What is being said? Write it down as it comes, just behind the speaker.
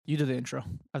You do the intro.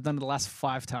 I've done it the last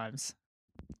 5 times.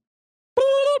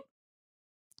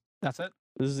 That's it.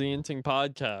 This is the Inting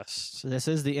podcast. So this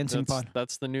is the Inting pod.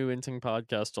 That's the new Inting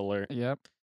podcast alert. Yep.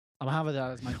 I'm having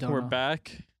that as my dono. We're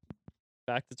back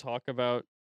to talk about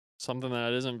something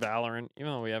that isn't Valorant,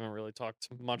 even though we haven't really talked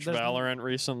much Valorant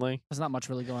recently. There's not much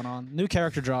really going on. New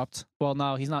character dropped. Well,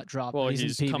 no, he's not dropped. Well,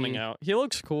 he's in PB. coming out. He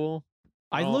looks cool.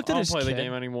 I looked at his I don't play kit. the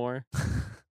game anymore.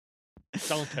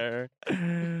 Don't care.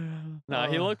 Nah,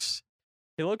 he looks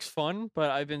fun, but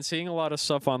I've been seeing a lot of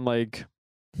stuff on like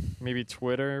maybe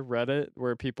Twitter, Reddit,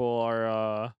 where people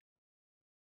are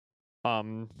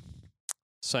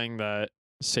saying that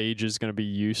Sage is gonna be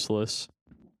useless.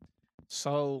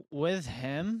 So with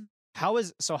him, how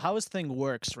his thing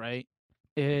works, right?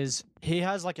 Is he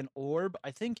has like an orb.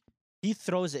 I think he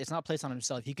throws it. It's not placed on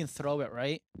himself. He can throw it,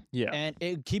 right? Yeah. And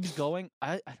it keeps going.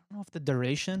 I don't know if the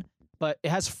duration, but it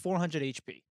has 400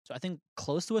 HP. So I think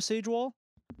close to a Sage wall.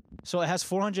 So it has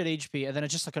 400 HP, and then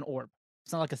it's just like an orb.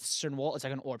 It's not like a certain wall. It's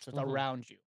like an orb. So it's around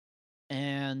you.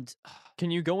 And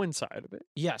can you go inside of it?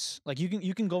 yes, like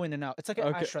you can go in and out. It's like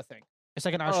an Astra thing. It's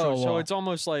like an Astra wall. So it's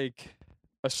almost like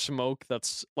a smoke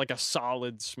that's like a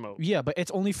solid smoke. Yeah, but it's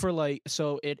only for like,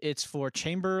 so it's for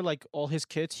chamber, like all his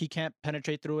kits. He can't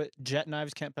penetrate through it. Jet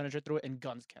knives can't penetrate through it, and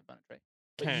guns can't penetrate.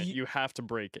 But You have to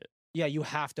break it. Yeah, you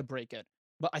have to break it.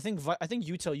 But I think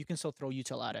util, you can still throw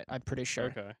util at it. I'm pretty sure.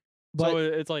 Okay. But so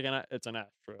it's like it's an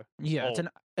Astra. yeah, ult,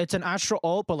 it's an Astra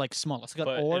ult, but like small. It's like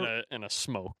an orb in a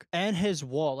smoke. and his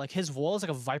wall is like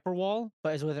a Viper wall,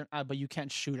 but it's with an but you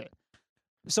can't shoot it.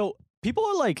 So people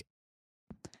are like,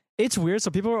 it's weird. So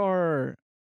people are,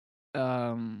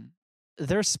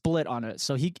 they're split on it.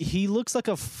 So he looks like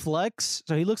a flex.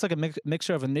 So he looks like a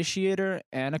mixture of initiator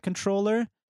and a controller.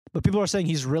 But people are saying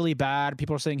he's really bad.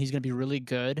 People are saying he's gonna be really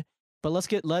good. But let's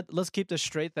keep this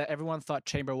straight that everyone thought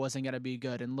Chamber wasn't gonna be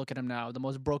good, and look at him now, the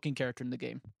most broken character in the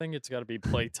game. I think it's got to be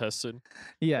play tested.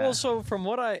 Yeah. Well, so from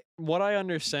what I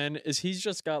understand is he's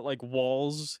just got like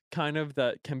walls kind of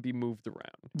that can be moved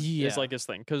around. Yeah. It's like his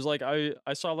thing, because like I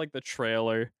saw like the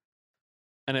trailer,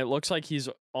 and it looks like he's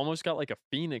almost got like a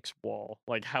Phoenix wall,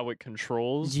 like how it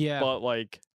controls. Yeah. But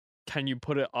like, can you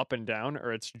put it up and down,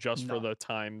 or it's just for the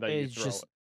time that you throw it?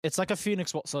 It's like a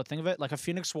Phoenix wall. So think of it like a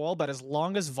Phoenix wall, but as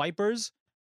long as Vipers,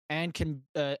 and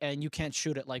you can't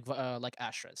shoot it like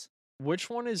Astras. Which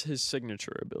one is his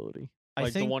signature ability? I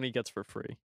Like think, the one he gets for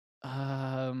free.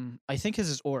 I think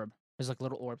his orb, his like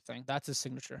little orb thing. That's his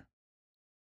signature.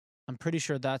 I'm pretty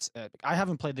sure that's it. I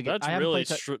haven't played the game.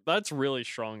 That's really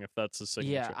strong if that's his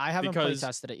signature. Yeah, I haven't play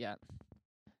tested it yet.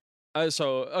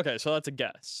 So that's a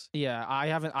guess. Yeah, I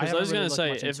haven't. I was really gonna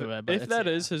say if that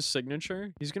is his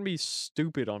signature, he's gonna be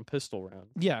stupid on pistol round.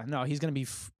 Yeah, no, he's gonna be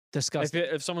disgusting.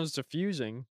 If someone's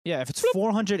diffusing, yeah, if it's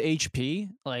 400 HP,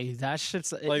 like that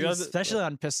shit's like especially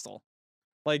on pistol.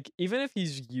 Like even if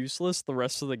he's useless the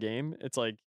rest of the game, it's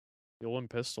like you'll win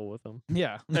pistol with him.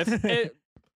 Yeah,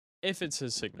 if it's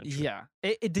his signature. Yeah,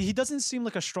 he doesn't seem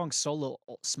like a strong solo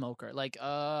smoker. Like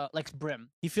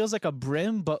Brim, he feels like a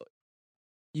Brim, but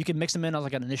you can mix him in as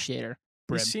like an initiator.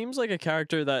 Brim. He seems like a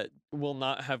character that will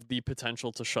not have the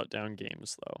potential to shut down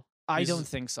games, though. I don't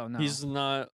think so. No, he's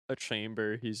not a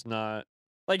chamber. He's not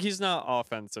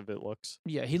offensive. It looks.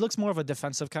 Yeah, he looks more of a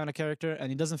defensive kind of character, and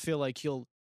he doesn't feel like he'll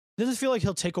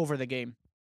take over the game.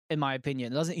 In my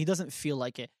opinion, he doesn't feel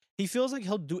like it. He feels like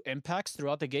he'll do impacts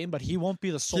throughout the game, but he won't be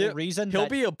the sole reason. He'll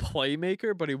be a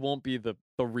playmaker, but he won't be the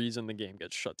reason the game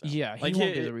gets shut down. Yeah, he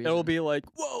won't be the reason. It'll be like,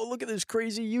 whoa, look at this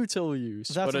crazy util use.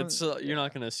 But it's you're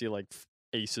not gonna see like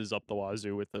aces up the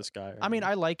wazoo with this guy. I mean,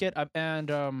 I like it,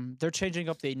 and they're changing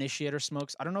up the initiator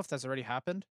smokes. I don't know if that's already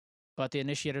happened, but the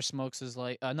initiator smokes is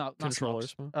like not controller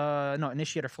smokes. No,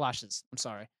 initiator flashes. I'm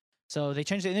sorry. So they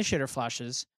changed the initiator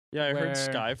flashes. Yeah, I heard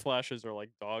sky flashes are like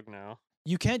dog now.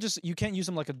 You can't use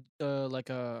them like a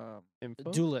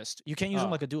duelist. You can't use them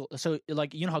like a duel. So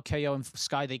like you know how KO and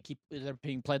Sky they're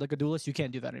being played like a duelist. You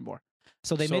can't do that anymore.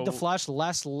 So they made the flash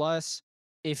less.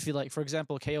 If you like, for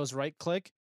example, KO's right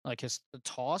click, like his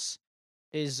toss,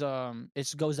 is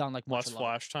it goes down like much less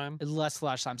flash time. Less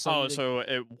flash time. So so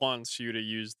it wants you to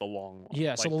use the long one.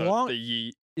 Yeah. Like so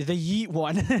the yeet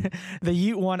one, the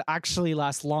yeet one actually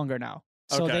lasts longer now.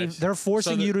 So they're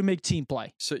forcing you to make team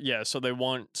play. So yeah, so they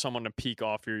want someone to peek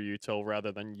off your util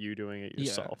rather than you doing it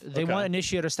yourself. Yeah, they want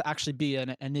initiators to actually be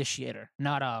an initiator,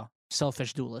 not a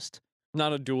selfish duelist.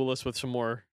 Not a duelist with some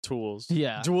more tools.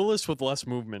 Yeah. Duelist with less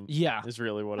movement. Yeah. Is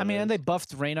really what it is. I mean, and they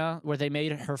buffed Reyna where they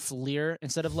made her fleer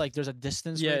instead of like there's a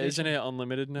distance. Yeah, isn't it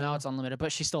unlimited now? Now it's unlimited,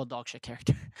 but she's still a dog shit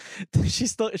character.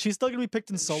 she's still gonna be picked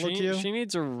in solo queue. She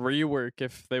needs a rework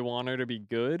if they want her to be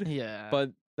good. Yeah.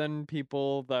 But then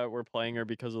people that were playing her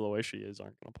because of the way she is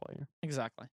aren't gonna play her.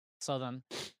 Exactly. So then,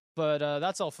 but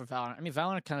that's all for Valorant. I mean,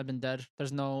 Valorant kind of been dead.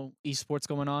 There's no esports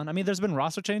going on. I mean, there's been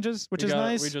roster changes, which is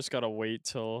nice. We just gotta wait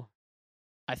till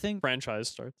I think franchise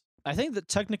starts. I think that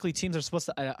technically teams are supposed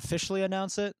to officially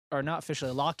announce it, or not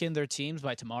officially, lock in their teams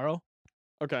by tomorrow.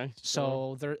 Okay.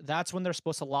 So that's when they're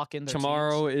supposed to lock in their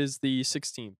tomorrow teams. Is the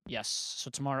 16th. Yes. So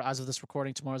tomorrow, as of this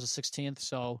recording, tomorrow's the 16th.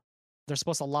 So they're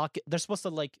supposed to lock it. They're supposed to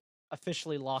like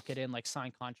officially lock it in, like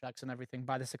sign contracts and everything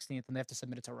by the 16th, and they have to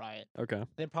submit it to Riot. Okay.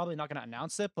 They're probably not going to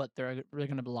announce it, but they're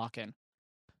going to lock in.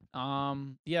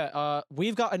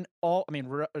 We've gotten all. I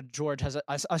mean, George has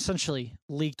essentially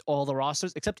leaked all the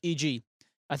rosters except EG.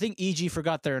 I think EG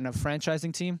forgot they're in a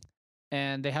franchising team,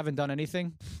 and they haven't done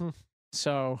anything.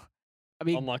 So, I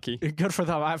mean, unlucky. Good for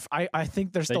them. I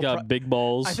think they're still. They got big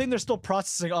balls. I think they're still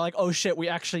processing. Like, oh shit, we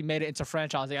actually made it into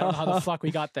franchising. I don't know how the fuck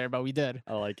we got there, but we did.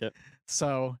 I like it.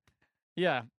 So,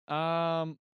 yeah.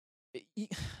 I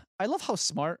love how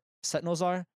smart Sentinels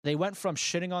are. They went from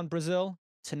shitting on Brazil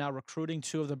to now recruiting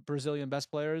 2 of the Brazilian best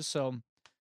players. So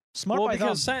smart. Well, by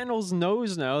because them. Sentinels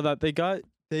knows now that they got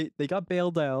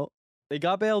bailed out. They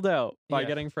got bailed out by Yeah.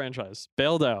 getting franchised.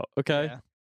 Bailed out, okay? Yeah.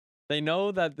 They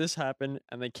know that this happened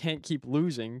and they can't keep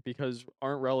losing because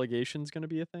aren't relegations going to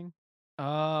be a thing?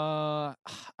 I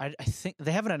think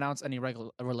they haven't announced any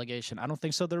relegation. I don't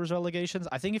think so. There was relegations.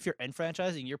 I think if you're in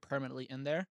franchising, you're permanently in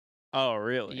there. Oh,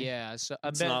 really? Yeah. So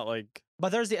it's not like. But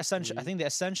there's the Ascension. I think the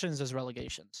Ascensions is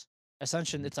relegations.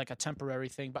 Ascension, it's like a temporary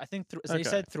thing. But I think they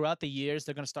said throughout the years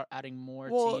they're gonna start adding more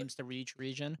teams to each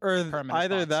region. Or either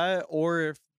spots. that,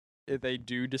 or if they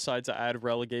do decide to add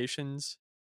relegations,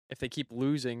 if they keep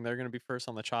losing, they're gonna be first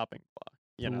on the chopping block.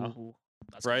 You know,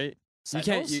 right? You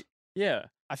can't. Yeah.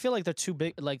 I feel like they're too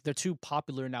big. Like they're too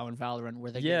popular now in Valorant,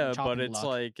 where they but it's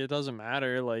like it doesn't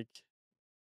matter. Like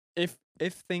if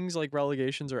things like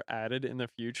relegations are added in the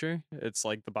future, it's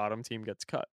like the bottom team gets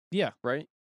cut. Yeah. Right.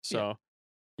 So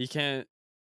you can't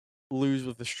lose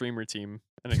with the streamer team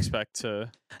and expect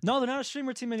to. No, they're not a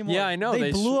streamer team anymore. Yeah, I know.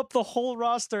 They blew up the whole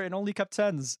roster and only kept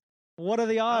 10s. What are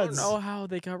the odds? I don't know how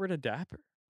they got rid of Dapper.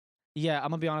 Yeah, I'm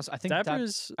gonna be honest. I think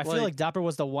Dapper's. I feel like Dapper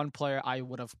was the one player I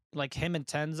would have like. Him and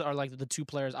 10s are like the 2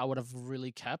 players I would have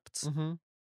really kept. Mm-hmm.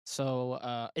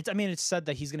 So it's. I mean, it's said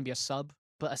that he's gonna be a sub,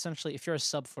 but essentially, if you're a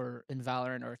sub for in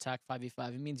Valorant or Attack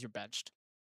 5v5, it means you're benched.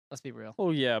 Let's be real.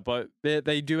 Oh yeah, but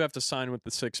they do have to sign with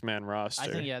the 6-man roster. I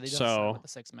think they do have to sign with the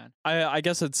 6-man. I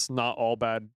guess it's not all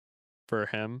bad for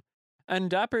him. And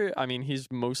Dapper, I mean,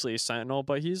 he's mostly a Sentinel,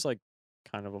 but he's like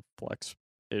kind of a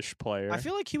flex-ish player. I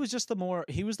feel like he was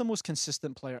the most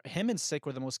consistent player. Him and Sick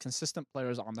were the most consistent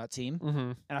players on that team. Mm-hmm.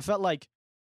 And I felt like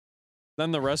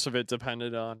then the rest of it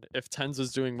depended on if Tens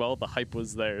was doing well, the hype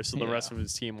was there, so the rest of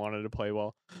his team wanted to play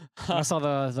well. I saw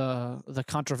the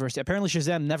controversy. Apparently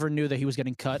Shazam never knew that he was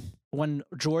getting cut. When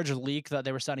George leaked that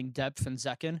they were signing Depth and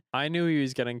Zekin. I knew he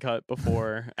was getting cut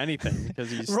before anything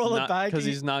because he's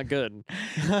he's not good.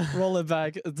 Roll it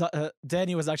back.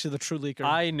 Danny was actually the true leaker.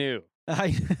 I knew.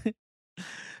 I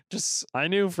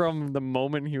knew from the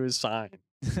moment he was signed.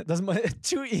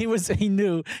 He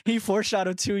knew. He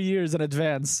foreshadowed 2 years in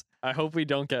advance. I hope we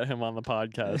don't get him on the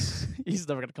podcast. He's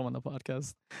never gonna come on the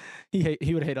podcast.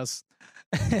 He would hate us.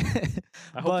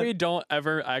 I hope we don't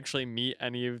ever actually meet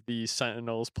any of the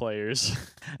Sentinels players.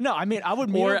 No, I mean I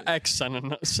would meet or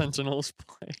ex-Sentinels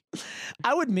play.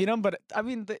 I would meet them, but I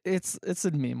mean it's a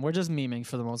meme. We're just memeing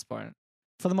for the most part.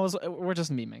 We're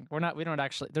just memeing. We don't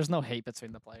actually. There's no hate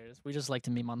between the players. We just like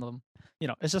to meme on them. You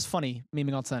know, it's just funny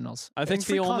memeing on Sentinels. I think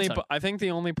the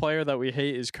only player that we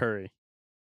hate is Curry.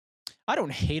 I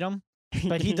don't hate him,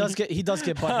 but he does get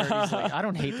butthurt easily. I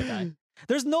don't hate the guy.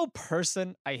 There's no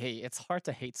person I hate. It's hard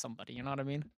to hate somebody. You know what I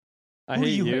mean? I hate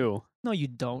you. No, you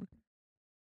don't.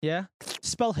 Yeah,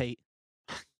 spell hate.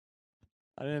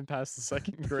 I didn't pass the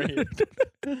 2nd grade.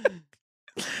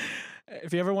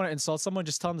 If you ever want to insult someone,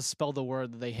 just tell them to spell the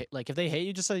word that they hate. Like if they hate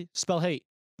you, just say spell hate.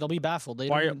 They'll be baffled.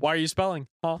 Why are you spelling?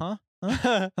 Huh?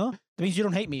 That means you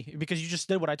don't hate me because you just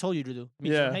did what I told you to do. It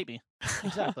means you don't hate me.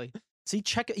 Exactly. See,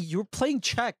 you're playing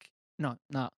check. No.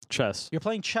 Chess. You're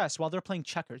playing chess while they're playing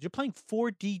checkers. You're playing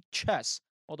 4D chess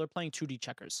while they're playing 2D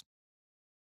checkers.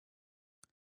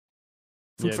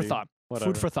 Food for thought.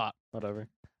 Whatever. Food for thought. Whatever.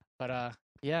 But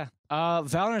yeah.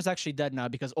 Valorant is actually dead now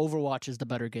because Overwatch is the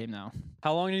better game now.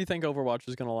 How long do you think Overwatch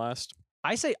is gonna last?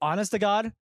 I say, honest to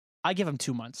God, I give them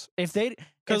 2 months.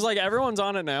 Because like everyone's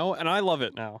on it now, and I love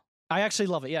it now. I actually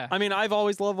love it. Yeah. I mean, I've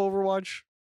always loved Overwatch.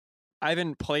 I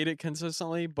haven't played it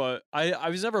consistently, but I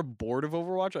was never bored of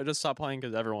Overwatch. I just stopped playing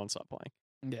because everyone stopped playing.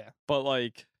 Yeah. But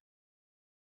like,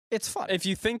 it's fun. If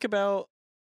you think about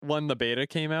when the beta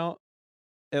came out,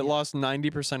 it lost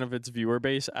 90% of its viewer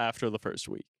base after the first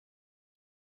week.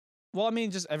 Well, I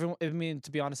mean, just everyone. I mean,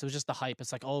 to be honest, it was just the hype.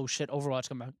 It's like, oh shit, Overwatch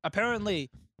come out. Apparently,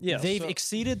 they've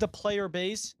exceeded the player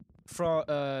base from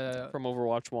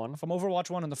Overwatch 1. From Overwatch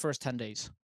 1 in the first 10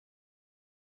 days.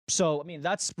 So I mean,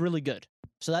 that's really good.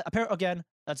 So that again,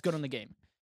 that's good on the game.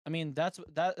 I mean, that's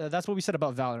what we said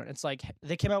about Valorant. It's like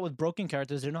they came out with broken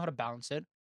characters. They didn't know how to balance it,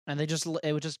 and it was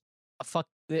just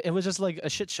It was just like a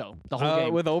shit show. The whole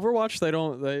game. With Overwatch, they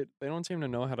don't seem to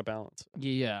know how to balance it.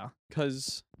 Yeah,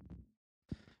 because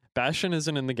Bastion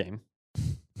isn't in the game.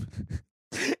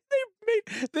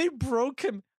 They broke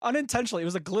him unintentionally. It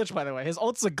was a glitch, by the way. His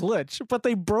ult's a glitch, but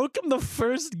they broke him the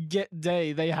first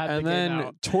day they had the game out. And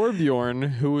then Torbjorn,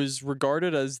 who is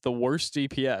regarded as the worst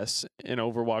DPS in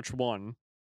Overwatch 1,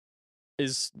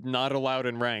 is not allowed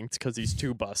in ranked because he's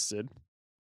too busted.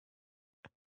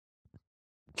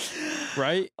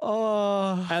 Right?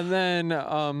 And then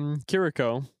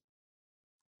Kiriko,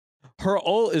 her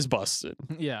ult is busted.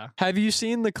 Yeah. Have you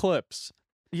seen the clips?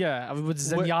 Yeah, with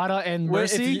Zenyatta and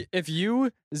Mercy. If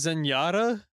you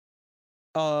Zenyatta,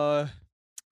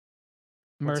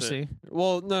 Mercy.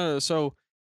 Well, no. So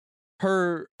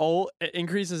her ult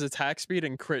increases attack speed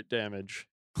and crit damage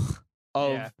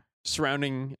of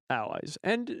surrounding allies.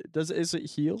 And is it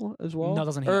heal as well? No, it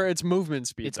doesn't heal. Or it's movement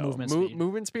speed. It's movement speed.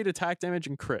 Movement speed, attack damage,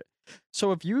 and crit.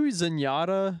 So if you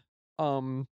Zenyatta,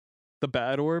 the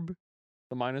bad orb,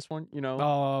 the -1, you know.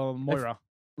 Oh, Moira.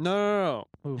 No.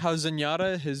 Ooh. How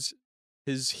Zenyatta,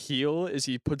 his heal is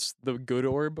he puts the good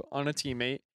orb on a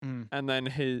teammate, and then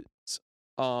his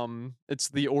it's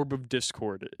the orb of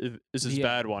discord is his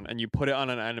bad one, and you put it on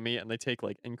an enemy and they take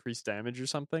like increased damage or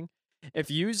something.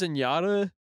 If you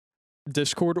Zenyatta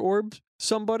discord orb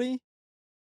somebody,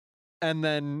 and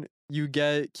then you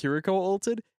get Kiriko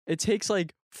ulted, it takes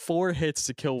like 4 hits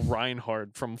to kill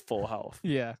Reinhardt from full health.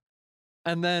 Yeah,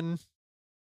 and then.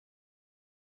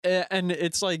 And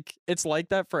it's like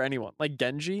that for anyone. Like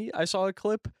Genji, I saw a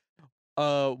clip.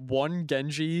 One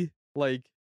Genji like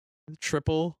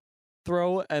triple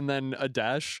throw and then a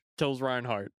dash kills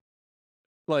Reinhardt.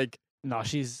 Like no,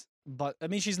 she's not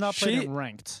playing in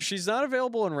ranked. She's not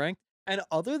available in ranked. And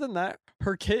other than that,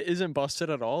 her kit isn't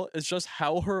busted at all. It's just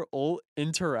how her ult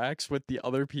interacts with the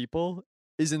other people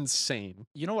is insane.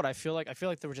 You know what I feel like? I feel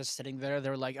like they were just sitting there. They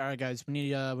were like, "All right, guys, we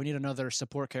need another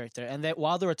support character." And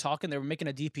while they were talking, they were making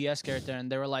a DPS character,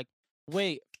 and they were like,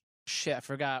 "Wait, shit, I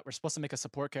forgot. We're supposed to make a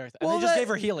support character." And they just gave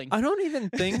her healing. I don't even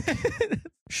think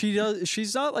she does.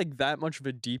 She's not like that much of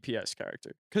a DPS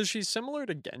character because she's similar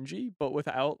to Genji, but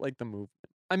without like the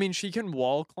movement. I mean, she can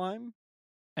wall climb,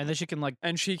 and then she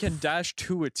can dash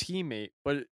to a teammate,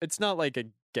 but it's not like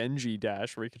a Genji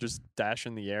dash where you could just dash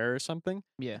in the air or something.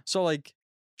 Yeah. So like.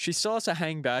 She still has to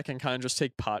hang back and kind of just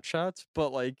take pot shots, but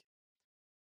like,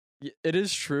 it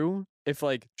is true if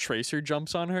like Tracer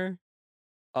jumps on her,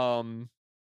 a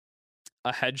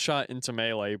headshot into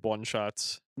melee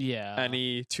one-shots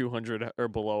any 200 or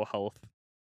below health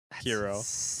hero.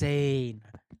 Insane.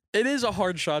 It is a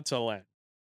hard shot to land.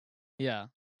 Yeah.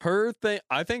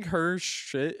 I think her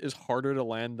shit is harder to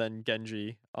land than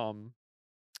Genji.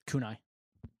 Kunai.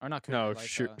 Or not kunai. No, like,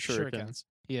 shurikens.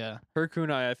 Yeah. Her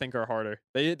kunai, I think, are harder.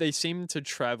 They seem to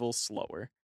travel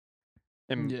slower.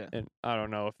 And I don't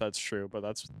know if that's true, but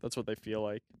that's what they feel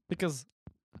like. Because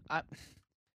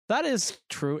that is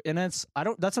true, and that's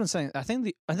what I'm saying. I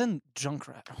think and then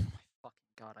Junkrat. Oh my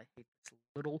fucking god, I hate this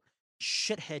little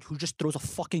shithead who just throws a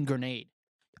fucking grenade.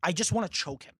 I just want to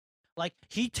choke him. Like,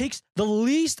 he takes the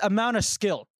least amount of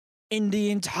skill in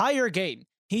the entire game.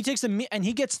 He takes and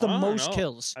he gets the most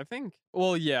kills. I think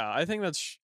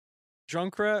that's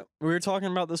Junkrat. We were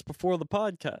talking about this before the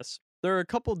podcast. There are a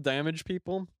couple damage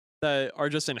people that are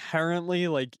just inherently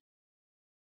like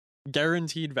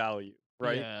guaranteed value,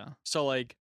 right? Yeah. So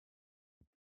like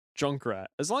Junkrat,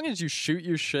 as long as you shoot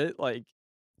your shit like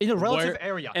in a relative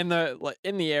area, in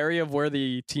the area of where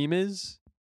the team is,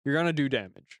 you're gonna do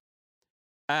damage.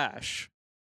 Ashe,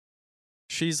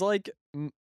 she's like,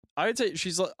 I'd say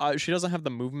she doesn't have the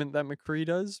movement that McCree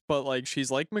does, but like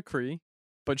she's like McCree,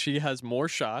 but she has more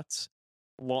shots.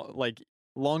 Like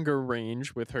longer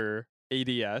range with her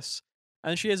ADS,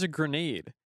 and she has a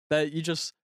grenade that you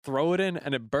just throw it in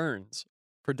and it burns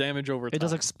for damage over time. It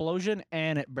does explosion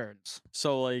and it burns.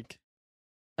 So like,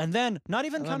 and then not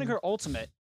even counting her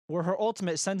ultimate, where her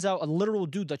ultimate sends out a literal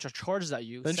dude that just charges at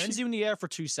you, sends you in the air for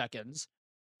 2 seconds,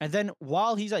 and then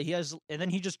while he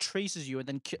just traces you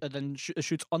and then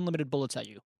shoots unlimited bullets at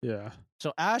you. Yeah.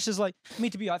 So Ashe is like, I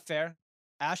mean, to be fair,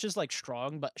 Ashe is like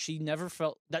strong, but she never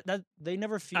felt that they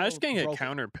never feel. Ashe can get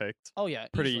counterpicked. Oh yeah,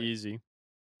 pretty easy.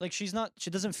 like she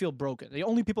doesn't feel broken. The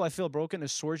only people I feel broken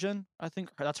is Sorjin. I think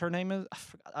that's her name is.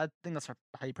 I think that's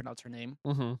how you pronounce her name.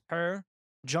 Her,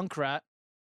 Junkrat,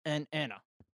 and Anna.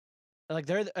 Like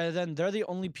they're the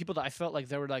only people that I felt like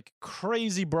they were like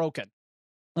crazy broken.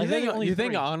 Like you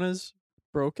think Anna's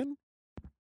broken?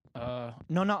 No,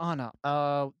 not Anna.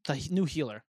 The new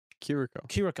healer.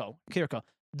 Kiriko.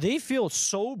 They feel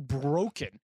so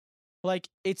broken. Like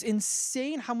it's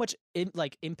insane how much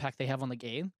impact they have on the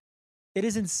game. It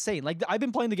is insane. Like I've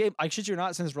been playing the game, I shit you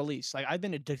not, since release. Like I've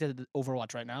been addicted to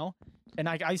Overwatch right now, and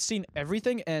I've seen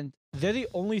everything, and they're the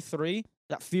only three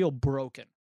that feel broken,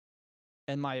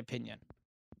 in my opinion.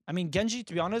 I mean, Genji,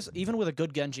 to be honest, even with a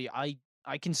good Genji, I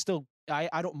can still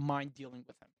I don't mind dealing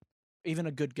with him, even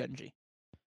a good Genji.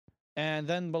 And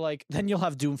then then you'll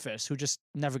have Doomfist, who just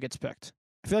never gets picked.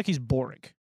 I feel like he's boring.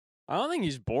 I don't think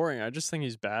he's boring. I just think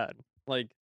he's bad.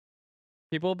 Like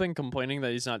people have been complaining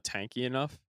that he's not tanky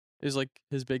enough. Is like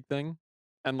his big thing,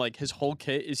 and like his whole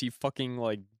kit is he fucking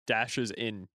like dashes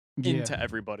into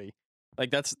everybody. Like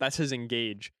that's his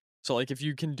engage. So like if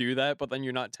you can do that, but then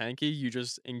you're not tanky, you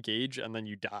just engage and then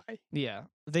you die. Yeah,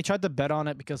 they tried to bet on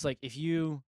it because like if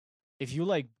you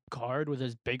like guard with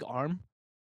his big arm,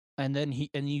 and then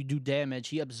you do damage,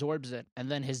 he absorbs it, and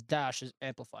then his dash is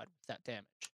amplified with that damage.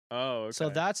 Oh, okay. So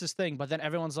that's his thing. But then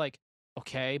everyone's like,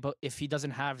 okay, but if he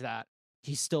doesn't have that,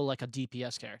 he's still like a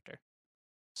DPS character.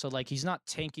 So like he's not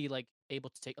tanky, like able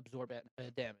to absorb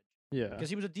damage. Yeah, because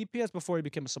he was a DPS before he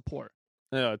became a support.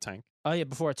 Yeah, a tank. Oh yeah,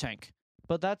 before a tank.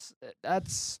 But that's.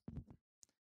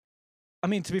 I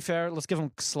mean, to be fair, let's give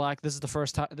him slack. This is the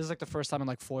first time. This is like the first time in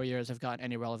like 4 years they've gotten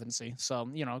any relevancy. So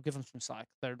give them some slack.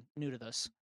 They're new to this.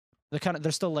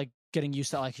 They're still like getting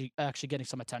used to actually getting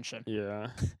some attention. Yeah.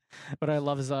 What I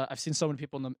love is I've seen so many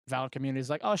people in the Valorant community is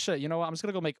like, oh shit, you know what? I'm just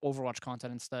gonna go make Overwatch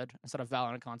content instead of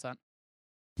Valorant content.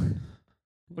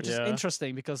 Which is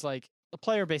interesting because like the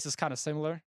player base is kind of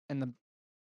similar in the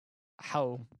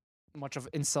how much of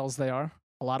incels they are.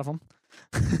 A lot of them.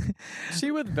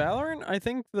 See, with Valorant, I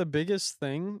think the biggest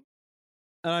thing,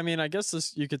 and I mean, I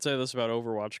guess you could say this about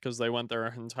Overwatch because they went their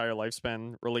entire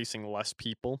lifespan releasing less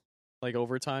people, like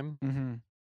over time. Mm-hmm.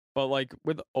 But like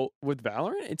with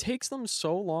Valorant, it takes them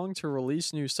so long to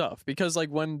release new stuff because like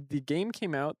when the game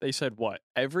came out, they said what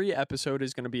every episode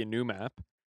is going to be a new map.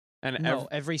 And no,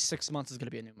 every 6 months is going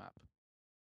to be a new map.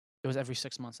 It was every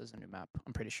 6 months is a new map.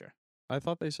 I'm pretty sure. I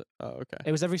thought they said, oh, okay.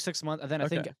 It was every 6 months, and then I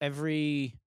think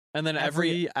every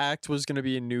act was going to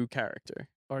be a new character.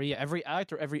 Or yeah, every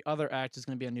act or every other act is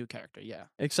going to be a new character. Yeah.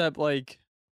 Except like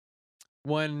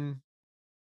when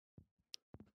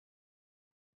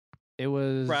it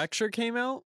was Fracture came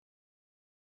out,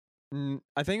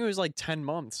 I think it was like 10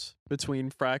 months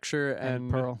between Fracture and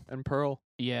Pearl.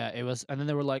 Yeah, it was, and then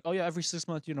they were like, "Oh yeah, every 6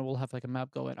 months, we'll have like a map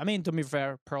going." I mean, to be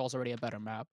fair, Pearl's already a better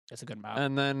map. It's a good map.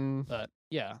 And then, but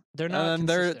yeah, they're not. And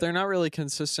they're not really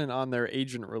consistent on their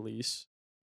agent release.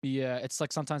 Yeah, it's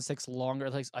like sometimes takes longer.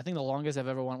 Like I think the longest I've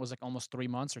ever went was like almost 3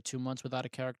 months or 2 months without a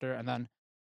character, and then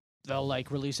they'll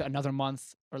like release it another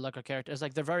month or like a character. It's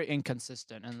like they're very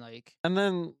inconsistent and like. And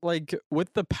then like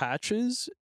with the patches,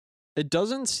 it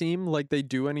doesn't seem like they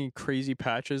do any crazy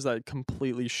patches that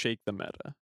completely shake the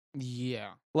meta.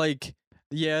 Yeah. Like,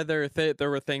 yeah, there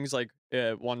were things like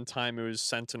one time it was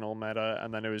Sentinel meta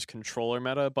and then it was controller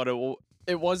meta, but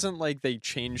it wasn't like they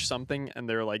changed something and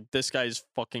they're like, this guy's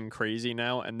fucking crazy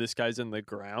now and this guy's in the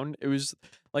ground. It was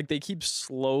like they keep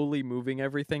slowly moving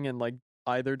everything in like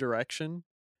either direction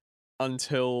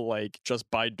until like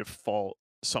just by default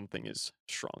something is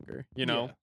stronger,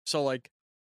 Yeah. So like,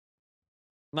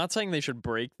 not saying they should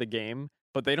break the game,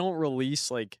 but they don't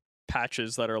release like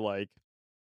patches that are like,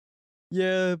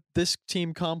 yeah, this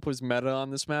team comp was meta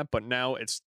on this map, but now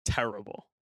it's terrible.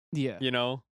 Yeah.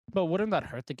 But wouldn't that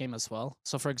hurt the game as well?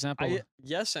 So for example,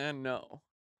 yes and no.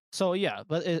 So yeah,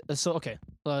 but okay.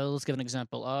 Let's give an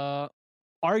example.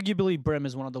 Arguably Brim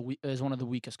is one of the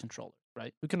weakest controllers,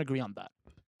 right? We can agree on that.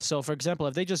 So for example,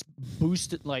 if they just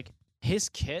boosted like his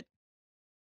kit,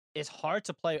 it's hard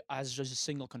to play as just a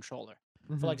single controller.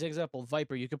 For like example,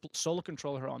 Viper, you could solo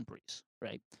control her on Breeze,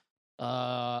 right?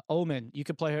 Omen, you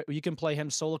can play him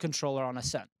solo controller on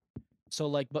Ascent. So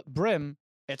like, but Brim,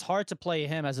 it's hard to play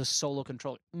him as a solo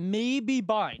controller. Maybe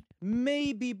Bind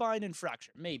in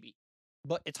Fracture, maybe,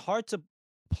 but it's hard to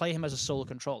play him as a solo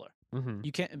controller.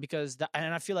 You can't because that,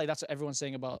 and I feel like that's what everyone's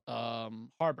saying about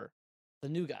Harbor, the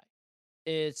new guy.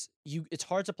 It's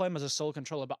hard to play him as a solo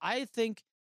controller, but I think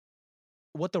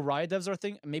what the Riot devs are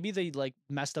thinking, maybe they like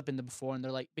messed up in the before and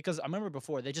they're like, because I remember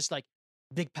before they just like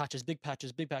big patches,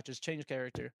 change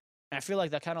character. And I feel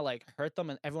like that kind of like hurt them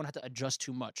and everyone had to adjust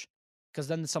too much. Because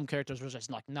then some characters were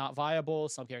just like not viable,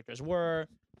 some characters were.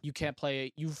 you can't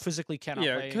play. You physically cannot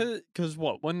play. Yeah, because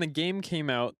when the game came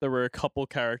out, there were a couple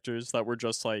characters that were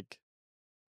just like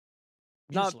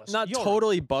not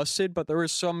totally busted, but there were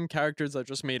some characters that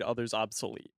just made others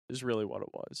obsolete. Is really what it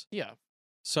was. Yeah.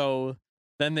 So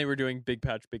then they were doing big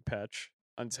patch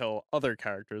until other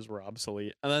characters were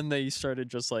obsolete, and then they started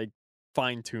just like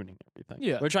fine tuning everything.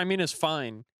 Yeah. Which I mean is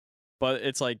fine, but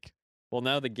it's like, well,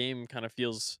 now the game kind of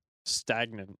feels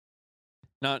stagnant.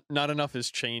 Not enough is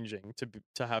changing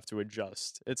to have to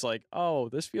adjust. It's like, oh,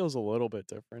 this feels a little bit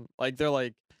different. Like they're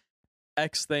like,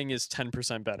 X thing is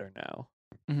 10% better now,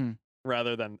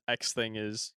 rather than X thing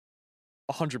is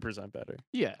 100% better.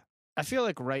 Yeah, I feel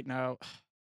like right now,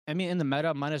 I mean, in the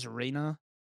meta, minus Reyna,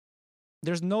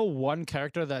 there's no one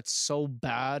character that's so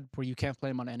bad where you can't play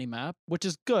him on any map, which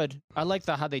is good. I like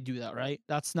that how they do that, right?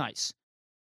 That's nice.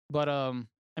 But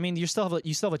I mean, you still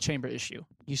have a chamber issue.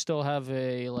 You still have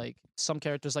some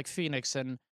characters like Phoenix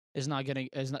and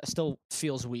still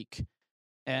feels weak.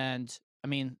 And I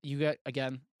mean, you get,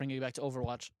 again, bringing it back to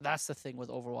Overwatch. That's the thing with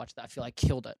Overwatch that I feel like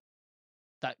killed it.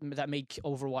 That made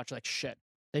Overwatch like shit.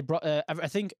 They brought. I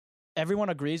think everyone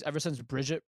agrees. Ever since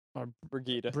Brigitte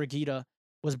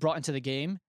was brought into the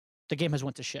game has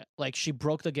went to shit. Like she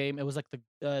broke the game. It was like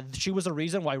she was the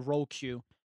reason why roll queue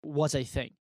was a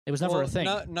thing. It was never a thing.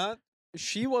 Not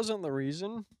she wasn't the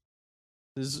reason.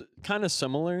 This is kind of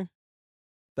similar.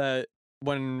 That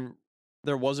when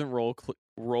there wasn't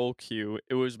roll queue,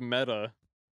 it was meta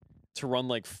to run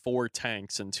like 4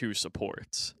 tanks and 2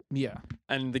 supports. Yeah.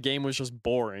 And the game was just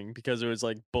boring because it was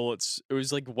like bullets. It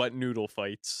was like wet noodle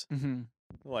fights.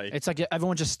 Like it's like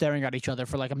everyone just staring at each other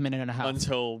for like a minute and a half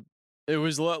until it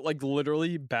was like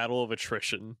literally battle of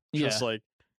attrition. Just like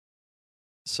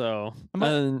so.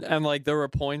 And like there were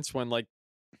points when like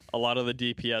a lot of the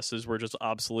DPSs were just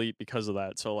obsolete because of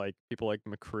that. So like people like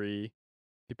McCree,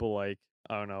 people like,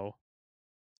 I don't know,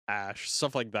 Ash,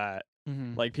 stuff like that.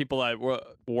 Like people that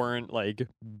weren't like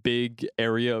big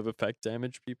area of effect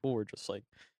damage people were just like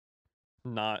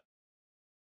not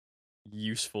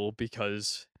useful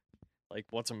because like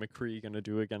what's a McCree gonna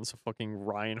do against a fucking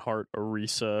Reinhardt,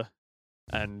 Orisa,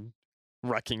 and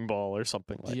Wrecking Ball or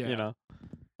something like, you know?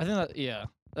 I think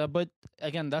that, but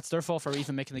again, that's their fault for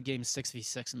even making the game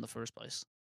 6v6 in the first place.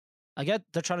 I get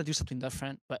they're trying to do something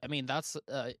different, but I mean, that's,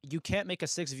 you can't make a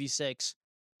 6v6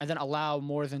 and then allow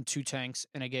more than 2 tanks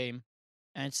in a game.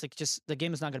 And it's like, just, the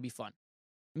game is not going to be fun.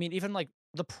 I mean, even like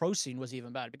the pro scene was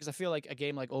even bad because I feel like a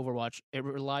game like Overwatch, it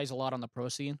relies a lot on the pro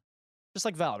scene. Just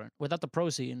like Valorant. Without the pro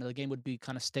scene, the game would be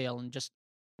kind of stale and just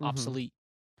obsolete.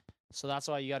 So that's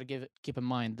why you got to keep in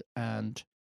mind. And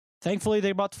thankfully,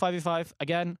 they brought the 5v5.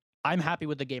 Again, I'm happy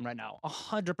with the game right now.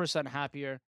 100%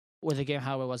 happier with the game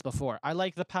how it was before. I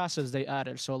like the passives they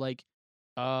added. So like,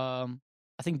 I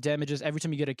think damages, every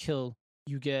time you get a kill,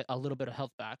 you get a little bit of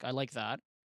health back. I like that.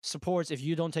 Supports, if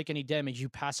you don't take any damage, you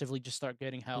passively just start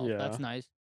getting health. Yeah. That's nice.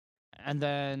 And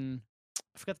then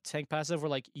I forgot the tank passive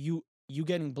where like you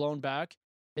getting blown back.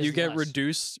 You get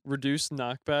reduced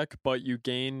knockback, but you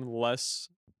gain less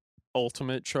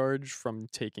ultimate charge from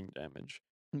taking damage.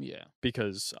 Yeah.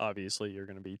 Because obviously you're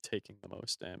going to be taking the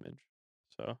most damage.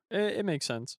 So it makes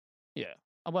sense. Yeah.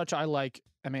 Which I like.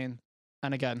 I mean,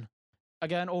 and again,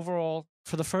 overall,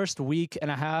 for the first week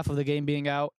and a half of the game being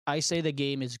out, I say the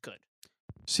game is good.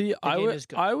 See,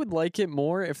 I would like it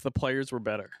more if the players were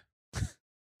better.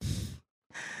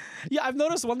 Yeah, I've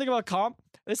noticed one thing about comp.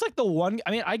 It's like the one.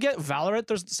 I mean, I get Valorant.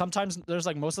 There's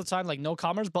like most of the time like no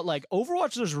comers, but like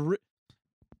Overwatch,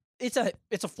 it's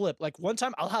a flip. Like one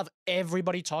time I'll have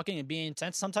everybody talking and being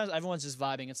intense. Sometimes everyone's just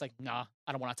vibing. It's like, nah,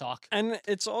 I don't want to talk. And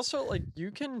it's also like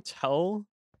you can tell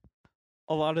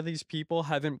a lot of these people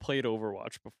haven't played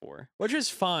Overwatch before, which is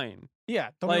fine. Yeah,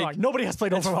 don't be wrong. Nobody has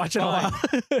played Overwatch in a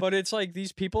while. But it's like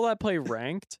these people that play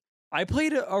ranked. I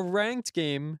played a ranked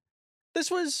game. This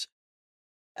was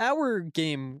our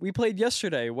game we played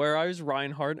yesterday where I was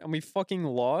Reinhardt and we fucking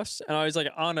lost. And I was like,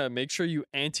 Anna, make sure you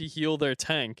anti-heal their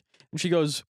tank. And she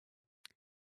goes,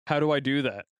 how do I do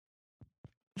that?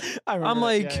 I'm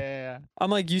like,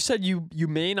 I'm like, you said you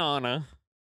main Anna.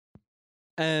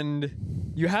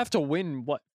 And you have to win,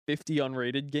 50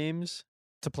 unrated games?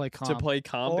 To play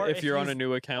comp. Or if you're on a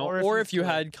new account. Or if you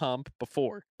had comp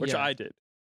before, which I did.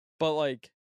 But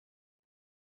like,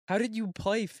 how did you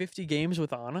play 50 games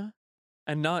with Ana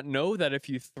and not know that if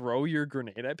you throw your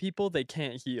grenade at people, they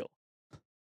can't heal?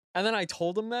 And then I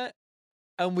told him that,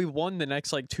 and we won the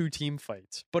next like 2 team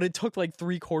fights. But it took like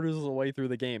 3/4 of the way through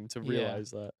the game to realize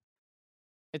that.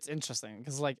 It's interesting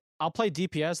because like I'll play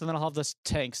DPS and then I'll have the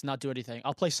tanks not do anything.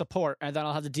 I'll play support and then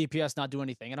I'll have the DPS not do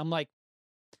anything. And I'm like,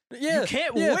 you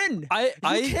can't win.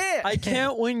 I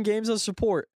can't win games as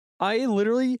support. I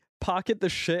literally pocket the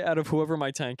shit out of whoever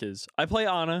my tank is. I play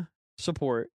Ana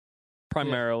support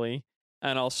primarily,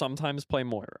 and I'll sometimes play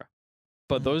Moira.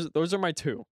 But those are my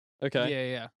two.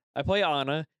 Okay. Yeah. I play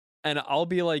Ana, and I'll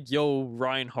be like, "Yo,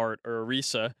 Reinhardt or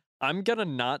Orisa, I'm gonna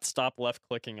not stop left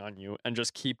clicking on you and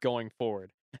just keep going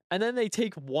forward." And then they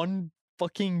take one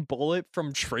fucking bullet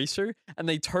from Tracer and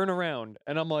they turn around,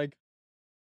 and I'm like,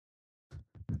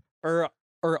 or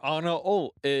Ana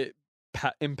ult, it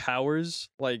empowers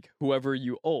like whoever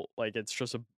you ult, like it's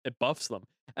just it buffs them,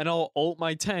 and I'll ult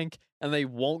my tank and they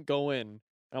won't go in. And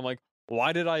I'm like,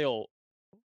 why did I ult?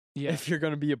 Yeah. If you're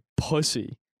gonna be a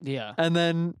pussy. Yeah. And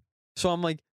then so I'm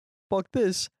like, fuck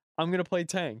this, I'm gonna play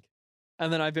tank.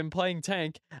 And then I've been playing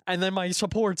tank, and then my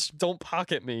supports don't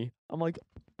pocket me. I'm like,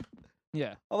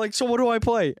 so what do I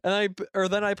play? And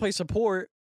then I play support,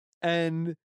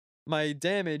 and my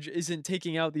damage isn't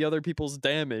taking out the other people's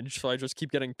damage, so I just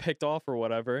keep getting picked off or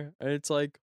whatever. And it's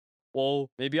like, well,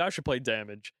 maybe I should play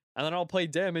damage. And then I'll play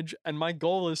damage, and my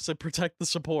goal is to protect the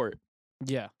support.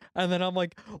 Yeah. And then I'm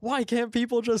like, why can't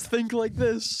people just think like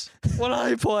this when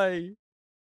I play?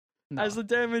 No. As the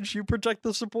damage, you protect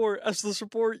the support. As the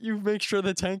support, you make sure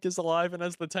the tank is alive. And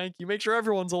as the tank, you make sure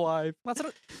everyone's alive. That's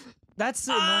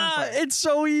the annoying part. It's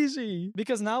so easy.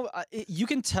 Because now you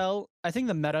can tell, I think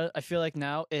the meta, I feel like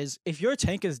now, is if your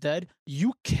tank is dead,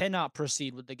 you cannot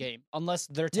proceed with the game unless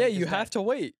their tank is dead. Yeah, you have to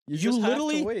wait. You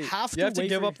literally have to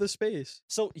give up the space.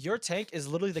 So your tank is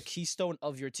literally the keystone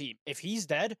of your team. If he's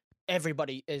dead,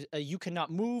 everybody is, you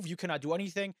cannot move, you cannot do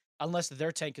anything unless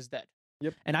their tank is dead.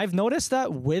 Yep. And I've noticed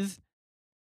that with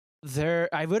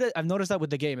I've noticed that with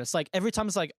the game. It's like every time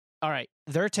it's like, all right,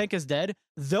 their tank is dead,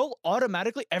 they'll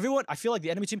automatically, everyone, I feel like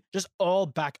the enemy team just all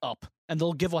back up and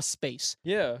they'll give us space.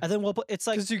 Yeah. And then it's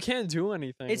like, because you can't do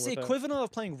anything. It's the equivalent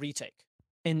of playing retake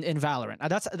in Valorant.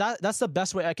 And that's the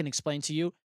best way I can explain to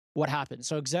you what happens.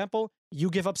 So example,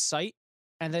 you give up sight,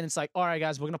 and then it's like, all right,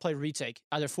 guys, we're gonna play retake,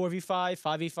 either 4v5,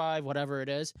 5v5, whatever it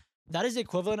is. That is the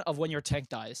equivalent of when your tank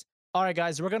dies. All right,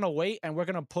 guys, we're gonna wait and we're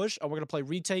gonna push, or we're gonna play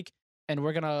retake, and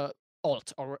we're gonna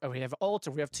ult, or we have ult,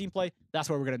 or we have team play. That's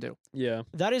what we're gonna do. Yeah.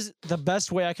 That is the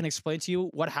best way I can explain to you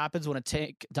what happens when a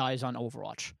tank dies on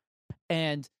Overwatch.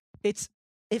 And it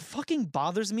fucking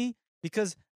bothers me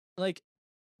because like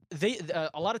a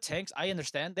lot of tanks, I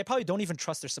understand, they probably don't even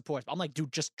trust their supports. But I'm like,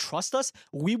 dude, just trust us.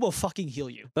 We will fucking heal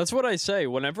you. That's what I say.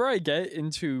 Whenever I get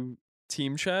into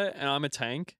team chat and I'm a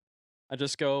tank, I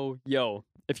just go, yo,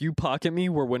 if you pocket me,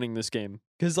 we're winning this game.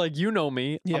 Because, like, you know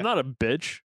me. Yeah. I'm not a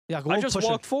bitch. Yeah, I just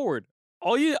walk forward.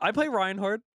 I play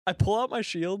Reinhardt. I pull out my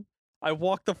shield. I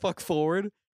walk the fuck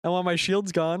forward. And when my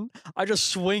shield's gone, I just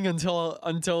swing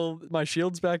until my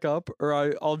shield's back up,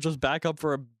 or I'll just back up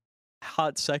for a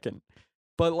hot second.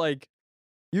 But like,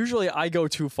 usually I go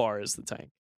too far as the tank.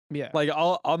 Yeah. Like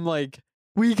I'm like,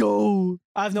 we go.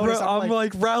 I've noticed. I'm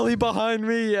like rally behind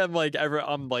me, and like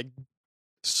I'm like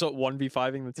so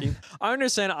 1v5ing the team. I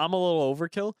understand I'm a little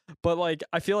overkill, but like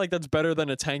I feel like that's better than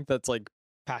a tank that's like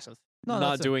passive.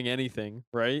 Not doing anything,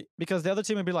 right? Because the other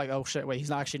team would be like, oh shit, wait, he's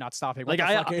actually not stopping. What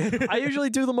I usually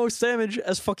do the most damage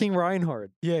as fucking Reinhardt.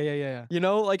 Yeah. You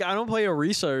know, like I don't play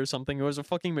Orisa or something who has a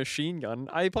fucking machine gun.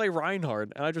 I play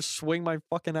Reinhardt and I just swing my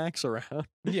fucking axe around.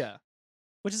 Yeah.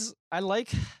 Which is, I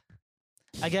like,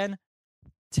 again,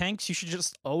 tanks, you should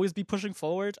just always be pushing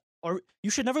forward, or you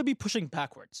should never be pushing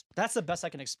backwards. That's the best I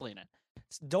can explain it.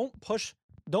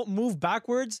 Don't move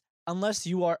backwards unless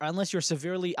you're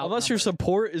severely outnumbered. Unless your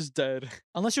support is dead.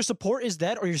 Unless your support is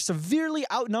dead or you're severely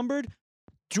outnumbered,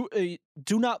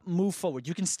 do not move forward.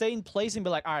 You can stay in place and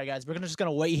be like, all right, guys, we're just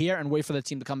gonna wait here and wait for the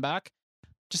team to come back.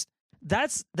 Just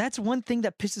that's one thing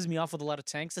that pisses me off with a lot of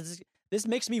tanks. This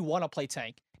makes me want to play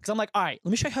tank. Because I'm like, all right,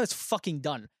 let me show you how it's fucking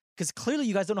done. Because clearly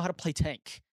you guys don't know how to play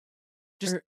tank.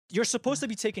 You're supposed to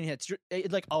be taking hits. You're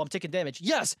like, oh, I'm taking damage.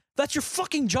 Yes, that's your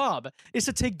fucking job, is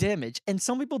to take damage. And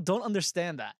some people don't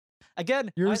understand that.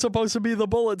 Again, you're supposed to be the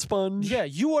bullet sponge. Yeah,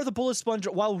 you are the bullet sponge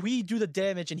while we do the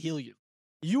damage and heal you.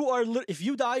 You are if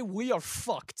you die, we are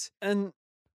fucked. And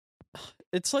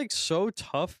it's like so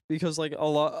tough because like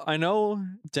I know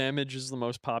damage is the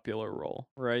most popular role,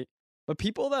 right? But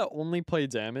people that only play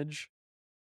damage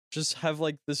just have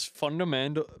like this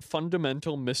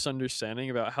fundamental misunderstanding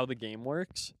about how the game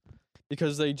works,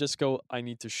 because they just go, I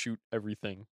need to shoot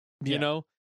everything. You know?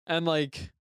 And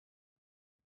like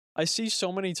I see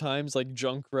so many times like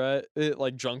Junkrats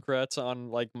on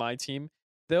like my team.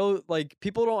 They'll like,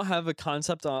 people don't have a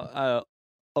concept of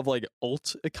like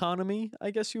ult economy,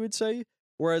 I guess you would say.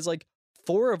 Whereas like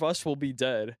 4 of us will be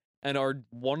dead and our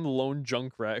one lone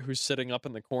Junkrat who's sitting up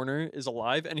in the corner is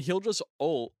alive, and he'll just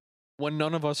ult when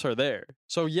none of us are there.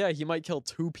 So yeah, he might kill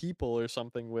 2 people or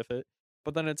something with it,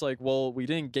 But then it's like, well, we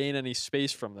didn't gain any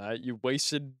space from that. You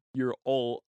wasted your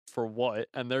ult for what?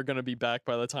 And they're gonna be back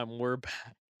by the time we're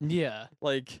back. Yeah.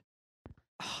 Like,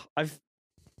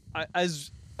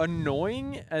 as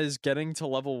annoying as getting to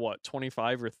level what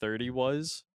 25 or 30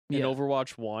 was in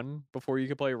Overwatch 1 before you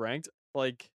could play ranked,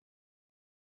 like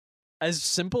as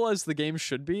simple as the game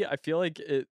should be, I feel like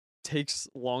it takes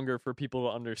longer for people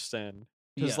to understand.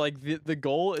 Because like the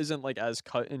goal isn't like as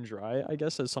cut and dry, I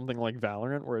guess, as something like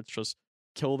Valorant, where it's just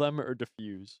kill them or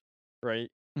defuse, right?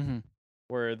 Mm-hmm.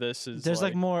 Where this is there's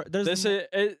like more. There's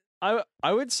this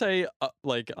I would say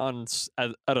like at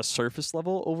a surface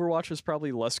level, Overwatch is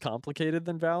probably less complicated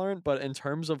than Valorant, but in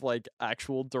terms of like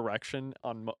actual direction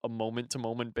on a moment to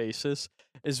moment basis,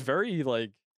 is very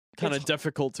like kind of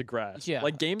difficult to grasp. Yeah,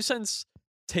 like game sense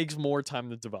takes more time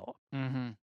to develop.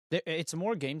 Mm-hmm. It's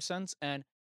more game sense, and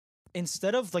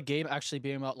instead of the game actually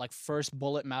being about like first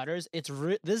bullet matters,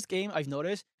 this game I've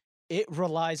noticed it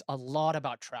relies a lot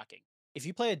about tracking. If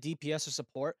you play a DPS or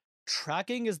support,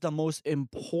 tracking is the most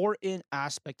important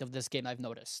aspect of this game I've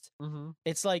noticed. Mm-hmm.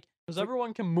 It's like because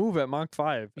everyone can move at Mach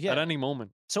 5 at any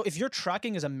moment. So if your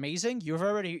tracking is amazing, you're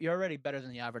already better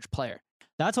than the average player.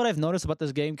 That's what I've noticed about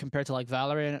this game compared to like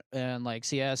Valorant and like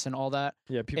CS and all that.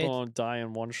 Yeah, people don't die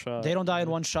in one shot. They don't die in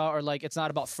one shot, or like it's not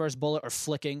about first bullet or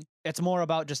flicking. It's more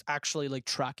about just actually like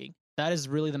tracking. That is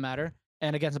really the matter.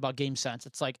 And again, it's about game sense.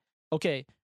 It's like, okay,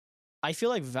 I feel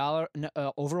like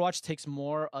Overwatch takes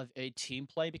more of a team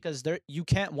play because you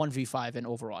can't 1v5 in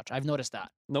Overwatch. I've noticed that.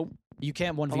 Nope. You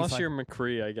can't 1v5. Unless you're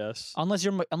McCree, I guess. Unless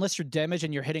you're damaged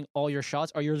and you're hitting all your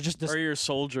shots, or you're just or you're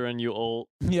soldier and you ult.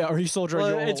 Yeah, or you soldier and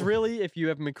you ult. It's really if you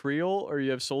have McCree ult or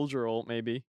you have soldier ult,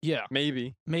 maybe. Yeah.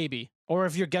 Maybe. Or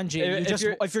if you're Genji,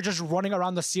 if you're just running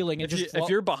around the ceiling and if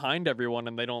you're behind everyone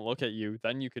and they don't look at you,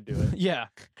 then you could do it. Yeah.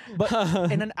 But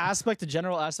in a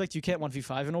general aspect, you can't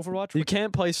 1v5 in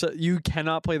Overwatch. You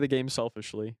cannot play the game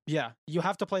selfishly. Yeah. You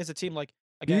have to play as a team. Like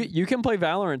again, you can play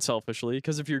Valorant selfishly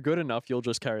because if you're good enough, you'll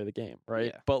just carry the game,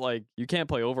 right? Yeah. But like you can't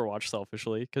play Overwatch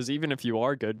selfishly because even if you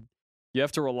are good, you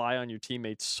have to rely on your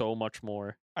teammates so much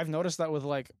more. I've noticed that with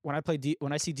like when I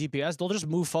see DPS, they'll just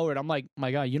move forward. I'm like,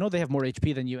 my God, they have more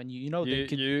HP than you, and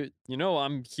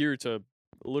I'm here to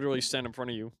literally stand in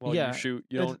front of you while you shoot.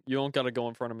 You don't gotta go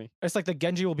in front of me. It's like the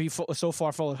Genji will be so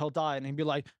far forward, he'll die, and he'll be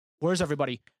like, "Where's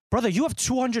everybody, brother? You have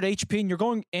 200 HP, and you're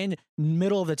going in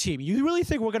middle of the team. You really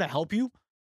think we're gonna help you?"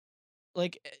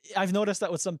 Like I've noticed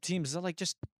that with some teams, they're like,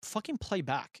 just fucking play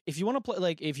back. If you want to play,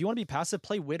 like if you want to be passive,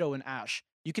 play Widow and Ashe.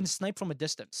 You can snipe from a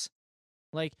distance.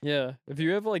 Like yeah, if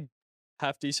you have like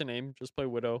half decent aim, just play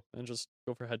Widow and just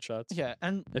go for headshots. Yeah,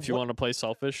 and if you want to play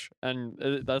selfish,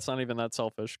 and that's not even that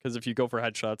selfish because if you go for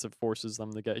headshots, it forces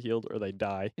them to get healed or they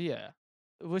die. Yeah,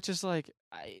 which is like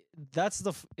that's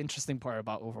the interesting part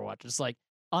about Overwatch. It's like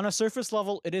on a surface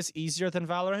level, it is easier than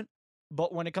Valorant,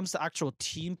 but when it comes to actual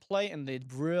team play and the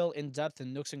real in depth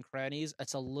and nooks and crannies,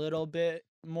 it's a little bit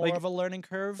more of a learning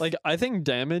curve. Like I think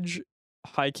damage,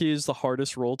 high key is the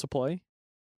hardest role to play.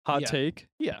 Hot take.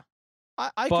 Yeah.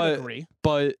 I could agree.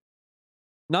 But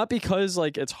not because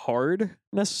like it's hard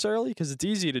necessarily, because it's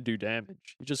easy to do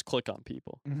damage. You just click on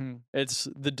people. Mm-hmm. It's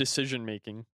the decision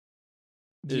making.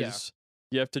 You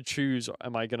have to choose,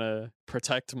 am I gonna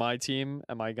protect my team?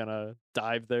 Am I gonna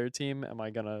dive their team? Am I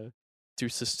gonna do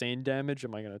sustained damage?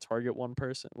 Am I gonna target one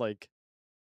person? Like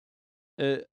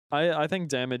I think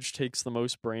damage takes the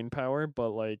most brain power, but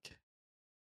like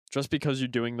just because you're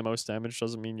doing the most damage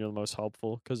doesn't mean you're the most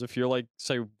helpful. Because if you're like,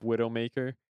 say,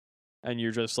 Widowmaker, and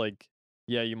you're just like,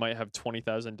 yeah, you might have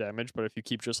 20,000 damage, but if you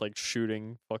keep just like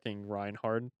shooting fucking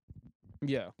Reinhardt,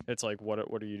 it's like, what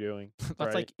are you doing?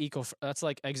 That's right? That's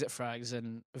like exit frags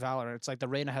in Valorant. It's like the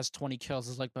Reyna has 20 kills.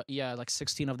 It's like, but yeah, like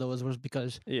 16 of those was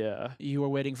because you were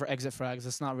waiting for exit frags.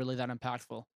 It's not really that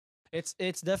impactful. It's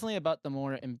definitely about the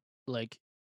more like,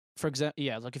 for example,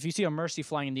 like if you see a Mercy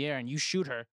flying in the air and you shoot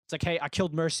her. It's like, hey, I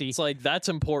killed Mercy. It's like, that's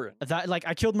important.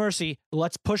 I killed Mercy.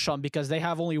 Let's push him because they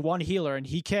have only one healer and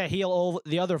he can't heal all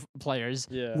the other players.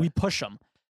 Yeah. We push him.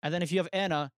 And then if you have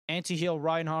Anna, anti-heal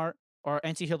Reinhardt or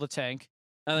anti-heal the tank,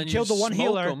 and then you kill the one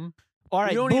healer. All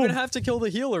right, you don't even have to kill the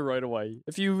healer right away.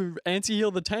 If you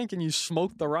anti-heal the tank and you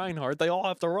smoke the Reinhardt, they all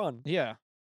have to run. Yeah.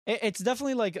 It's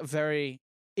definitely like very...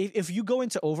 If you go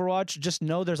into Overwatch, just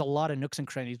know there's a lot of nooks and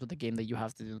crannies with the game that you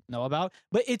have to know about.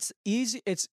 But it's easy.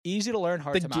 It's easy to learn,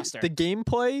 hard to master. The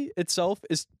gameplay itself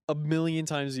is a million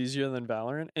times easier than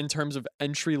Valorant in terms of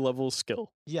entry level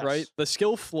skill. Yes. Right. The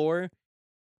skill floor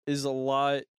is a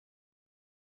lot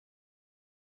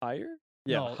higher.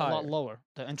 Yeah, no, higher. A lot lower.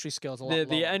 The entry skill is a lot lower.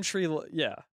 The entry,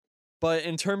 yeah. But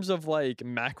in terms of like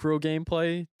macro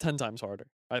gameplay, 10 times harder.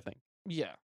 I think.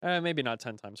 Yeah. Maybe not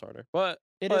 10 times harder, but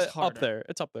It is harder. Up there.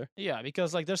 It's up there. Yeah,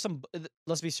 because like there's some.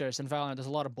 Let's be serious. In Valorant, there's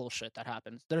a lot of bullshit that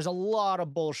happens. There's a lot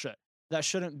of bullshit that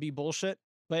shouldn't be bullshit.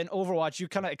 But in Overwatch, you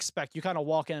kind of expect. You kind of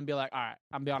walk in and be like, all right,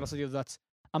 I'm be honest with you.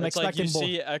 I'm expecting. It's like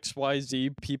you see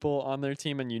XYZ people on their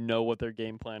team, and you know what their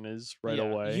game plan is right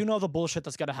away. You know the bullshit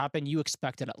that's gonna happen. You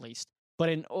expect it at least. But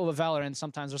in Valorant,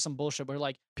 sometimes there's some bullshit where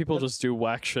like people just do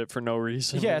whack shit for no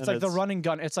reason. Yeah, it's like the running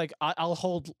gun. It's like I'll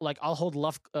hold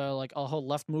left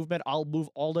movement. I'll move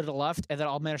all to the left, and then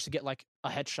I'll manage to get like a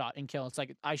headshot and kill. It's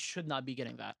like I should not be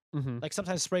getting that. Like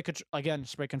sometimes spray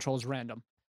control is random,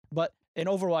 but in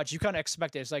Overwatch you kind of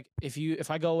expect it. It's like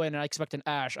if I go in and I expect an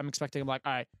Ashe, I'm expecting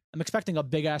I'm expecting a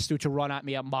big ass dude to run at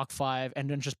me at Mach 5 and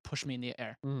then just push me in the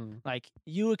air. Like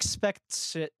you expect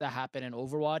shit to happen in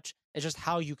Overwatch. It's just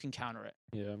how you can counter it.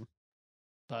 Yeah.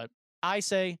 But I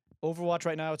say Overwatch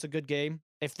right now, it's a good game.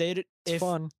 It's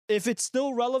fun. If it's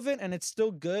still relevant and it's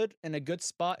still good in a good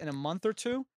spot in a month or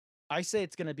two, I say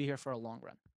it's gonna be here for a long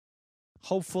run.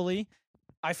 Hopefully.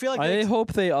 I feel like I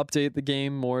hope they update the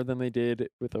game more than they did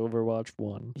with Overwatch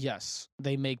 1. Yes.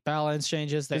 They make balance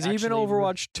changes. Because even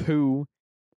Overwatch 2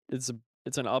 it's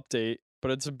an update,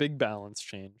 but it's a big balance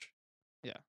change.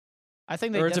 Yeah. I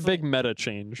think it's a big meta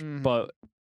change, but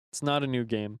it's not a new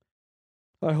game.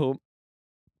 I hope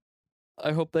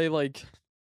they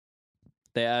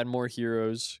add more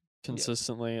heroes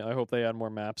consistently. Yeah. I hope they add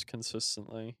more maps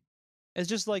consistently. It's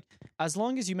just like as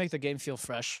long as you make the game feel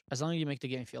fresh, as long as you make the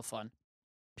game feel fun,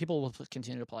 people will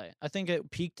continue to play it. I think it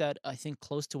peaked at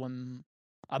close to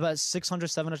about 600,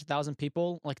 700,000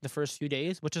 people like the first few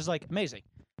days, which is like amazing.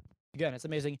 Again, it's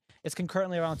amazing. It's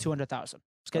concurrently around 200,000.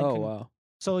 Wow.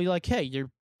 So you're like, hey, you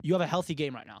have a healthy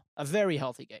game right now, a very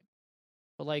healthy game.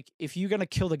 But like, if you're gonna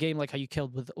kill the game like how you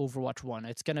killed with Overwatch 1,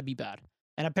 it's gonna be bad.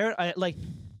 And apparently,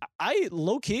 I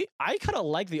low key, I kind of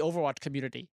like the Overwatch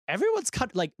community. Everyone's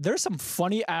there's some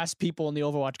funny ass people in the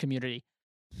Overwatch community.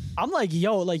 I'm like,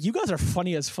 yo, like you guys are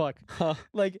funny as fuck.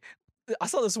 Like, I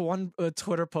saw this one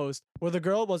Twitter post where the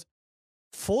girl was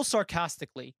full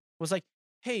sarcastically was like,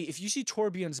 hey, if you see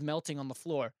Torbjorn's melting on the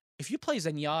floor, if you play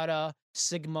Zenyatta,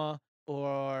 Sigma,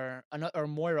 or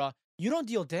Moira, you don't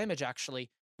deal damage actually.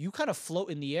 You kind of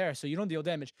float in the air, so you don't deal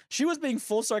damage. She was being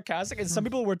full sarcastic, and some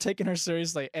people were taking her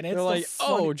seriously. And it's like,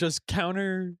 just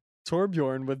counter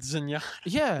Torbjorn with Zenyatta.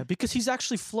 Yeah, because he's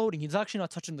actually floating. He's actually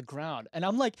not touching the ground. And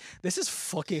I'm like, this is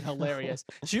fucking hilarious.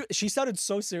 She sounded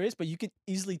so serious, but you can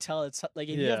easily tell it's like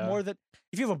if you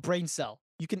have a brain cell,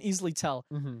 you can easily tell.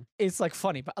 It's like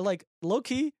funny, but like low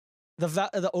key, the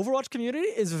Overwatch community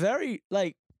is very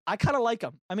like. I kind of like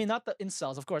them. I mean, not the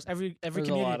incels, of course. There's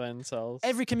community, a lot of incels.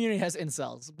 Every community has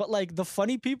incels, but like the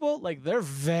funny people, like they're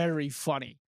very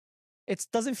funny. It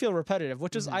doesn't feel repetitive,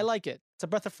 which is I like it. It's a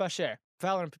breath of fresh air.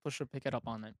 Valorant people should pick it up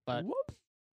on it, but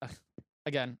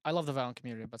again, I love the Valorant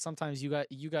community, but sometimes you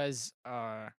guys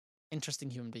are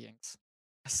interesting human beings,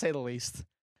 to say the least.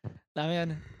 I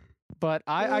mean, but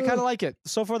I kind of like it.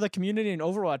 So for the community in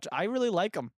Overwatch, I really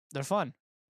like them. They're fun.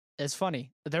 It's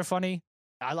funny. They're funny.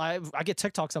 I get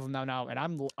TikToks of them now,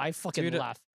 and I fucking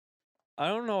laugh. I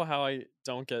don't know how I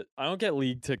don't get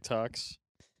League TikToks.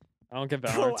 I don't get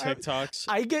Valorant TikToks.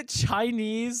 I get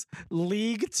Chinese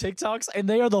League TikToks, and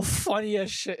they are the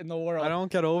funniest shit in the world. I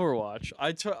don't get Overwatch.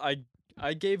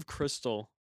 I gave Crystal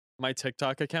my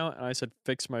TikTok account, and I said,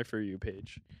 fix my For You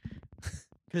page.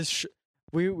 Because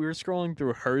we were scrolling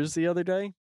through hers the other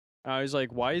day, and I was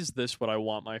like, why is this what I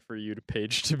want my For You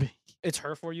page to be? It's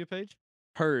her For You page?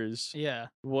 Hers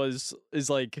is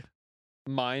like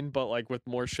mine, but like with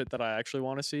more shit that I actually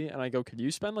want to see. And I go, could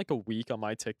you spend like a week on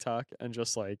my TikTok and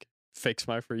just like fix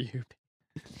my For You?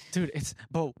 Dude, it's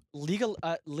League of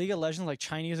Legends, like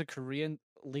Chinese or Korean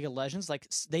League of Legends, like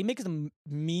they make them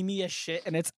memey as shit,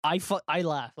 and it's I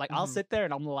laugh. Like I'll sit there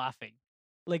and I'm laughing.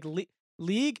 Like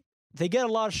League, they get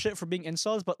a lot of shit for being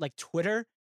incels, but like Twitter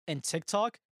and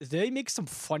TikTok, they make some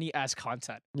funny ass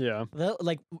content. Yeah.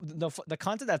 The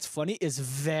content that's funny is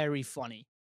very funny.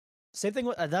 Same thing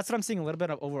with that's what I'm seeing a little bit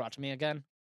of Overwatch. I mean, again,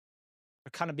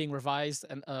 they're kind of being revised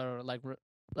and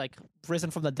like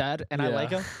risen from the dead, and I like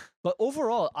them. But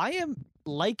overall, I am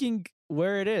liking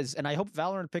where it is, and I hope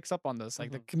Valorant picks up on this.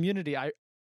 Like the community, I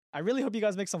really hope you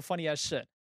guys make some funny ass shit.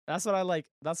 That's what I like.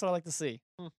 That's what I like to see.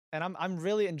 And I'm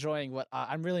really enjoying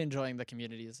I'm really enjoying the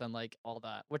communities and like all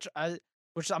that.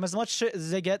 Which I'm as much shit as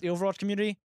they get the Overwatch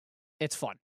community, it's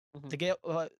fun. To get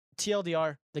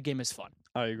TLDR, the game is fun.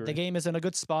 I agree. The game is in a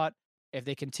good spot. If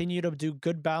they continue to do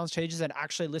good balance changes and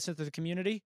actually listen to the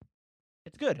community,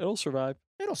 it's good. It'll survive.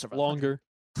 It'll survive longer.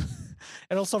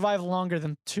 It'll survive longer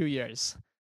than 2 years.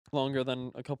 Longer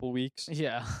than a couple weeks.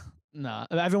 Yeah. Nah.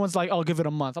 Everyone's like, "Oh, give it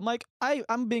a month." I'm like,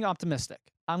 I'm being optimistic.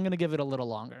 I'm gonna give it a little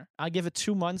longer. I give it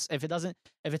 2 months. If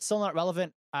it's still not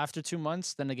relevant after 2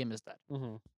 months, then the game is dead.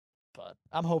 But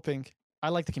I'm hoping. I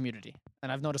like the community,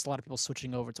 and I've noticed a lot of people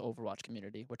switching over to Overwatch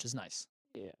community, which is nice.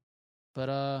 Yeah. But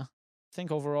I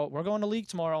think overall we're going to League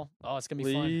tomorrow. Oh, it's gonna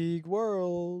be fun. League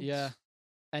Worlds. Yeah.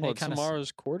 And well,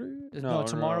 tomorrow's quarter? No,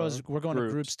 tomorrow's we're going to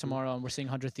groups tomorrow, and we're seeing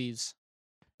 100 Thieves.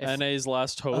 NA's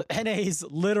last hope. NA's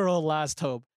literal last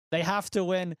hope. They have to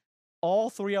win all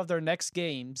 3 of their next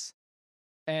games.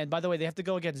 And by the way, they have to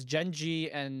go against Gen G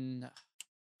and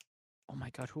oh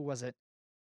my god, who was it?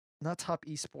 Not Top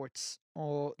Esports.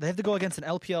 Oh, they have to go against an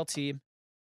LPL team,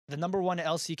 the #1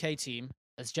 LCK team,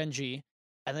 that's Gen G,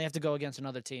 and they have to go against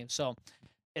another team. So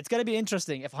it's gonna be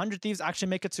interesting. If 100 Thieves actually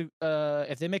make it to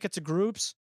if they make it to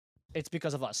groups, it's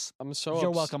because of us.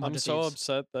 You're welcome. I'm so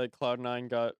upset that Cloud9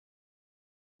 got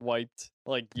wiped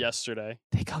like yesterday.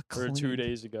 They got cleaned. Or 2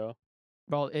 days ago.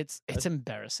 Bro, it's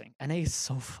embarrassing. NA is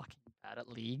so fucking bad at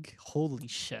League. Holy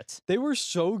shit. They were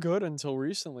so good until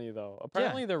recently, though.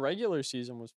 Apparently, the regular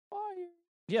season was fire.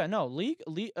 Yeah, no, League,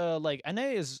 like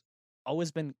NA has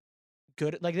always been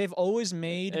good. Like they've always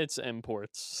made it's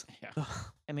imports. Yeah,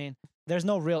 I mean, there's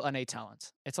no real NA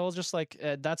talent. It's all just like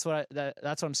that's what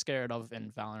I'm scared of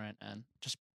in Valorant, and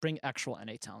just bring actual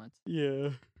NA talent. Yeah.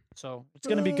 So it's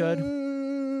gonna be good.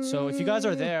 So if you guys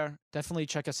are there, definitely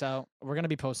check us out. We're gonna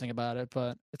be posting about it,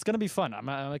 but it's gonna be fun. I'm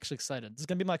actually excited. This is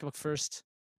gonna be like my first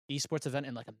esports event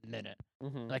in like a minute,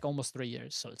 like almost 3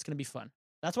 years. So it's gonna be fun.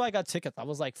 That's why I got tickets. I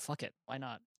was like, fuck it, why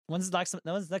not? When's next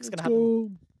gonna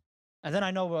happen? And then I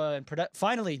know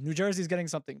finally New Jersey's getting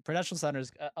something. Prudential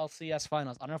Center's LCS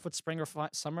finals. I don't know if it's spring or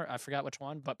summer. I forgot which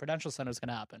one, but Prudential Center's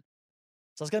gonna happen.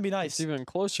 So it's gonna be nice. It's even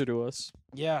closer to us.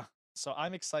 Yeah. So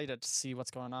I'm excited to see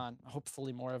what's going on.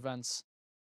 Hopefully more events.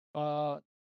 Fuck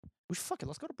it.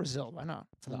 Let's go to Brazil. Why not?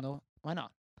 Why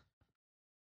not?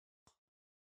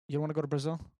 You don't want to go to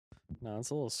Brazil? No, it's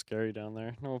a little scary down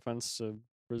there. No offense to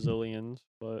Brazilians,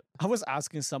 but I was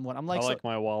asking someone. I'm like, I like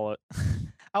my wallet.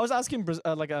 I was asking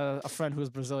like a friend who's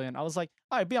Brazilian. I was like,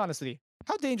 all right, be honest with you.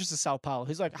 How dangerous is Sao Paulo?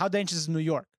 He's like, how dangerous is New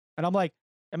York? And I'm like,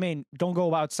 I mean, don't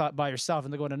go outside by yourself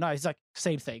and then go to night. He's like,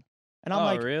 same thing. And I'm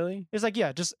like, really? He's like,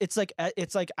 yeah, just it's like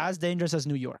as dangerous as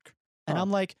New York. And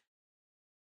I'm like,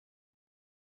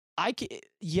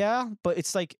 but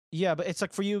it's like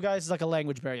for you guys, it's like a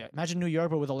language barrier. Imagine New York,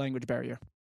 but with a language barrier.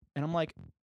 And I'm like,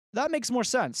 that makes more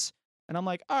sense. And I'm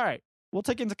like, all right, we'll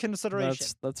take into consideration.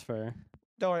 That's fair.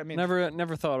 No, I mean,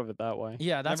 never thought of it that way.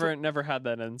 Yeah, never had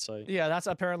that insight. Yeah, that's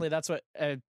what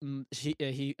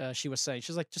she was saying.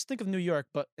 She's like, just think of New York,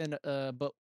 but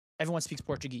everyone speaks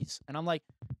Portuguese. And I'm like,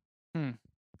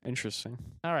 Interesting.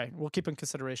 All right, we'll keep in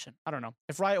consideration. I don't know.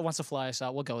 If Riot wants to fly us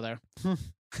out, we'll go there.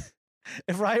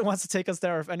 If Riot wants to take us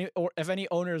there, if any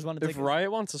owners want to take us... If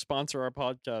Riot wants to sponsor our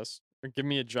podcast or give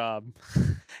me a job.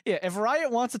 Yeah, if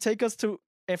Riot wants us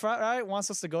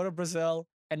to go to Brazil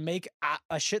and make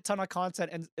a shit ton of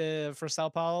content and for Sao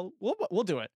Paulo, we'll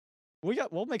do it.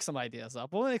 We'll make some ideas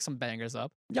up. We'll make some bangers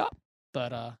up. Yeah.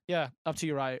 But yeah, up to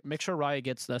you, Riot. Make sure Riot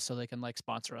gets this so they can like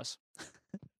sponsor us.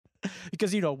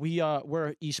 Because we're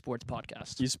an esports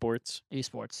podcast.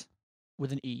 Esports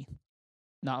with an E,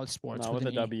 not with sports. Not with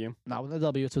a W. Not with a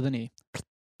W. It's with an E.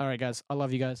 All right, guys. I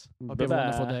love you guys. Hope you have a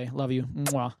wonderful day. Love you.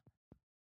 Mwah.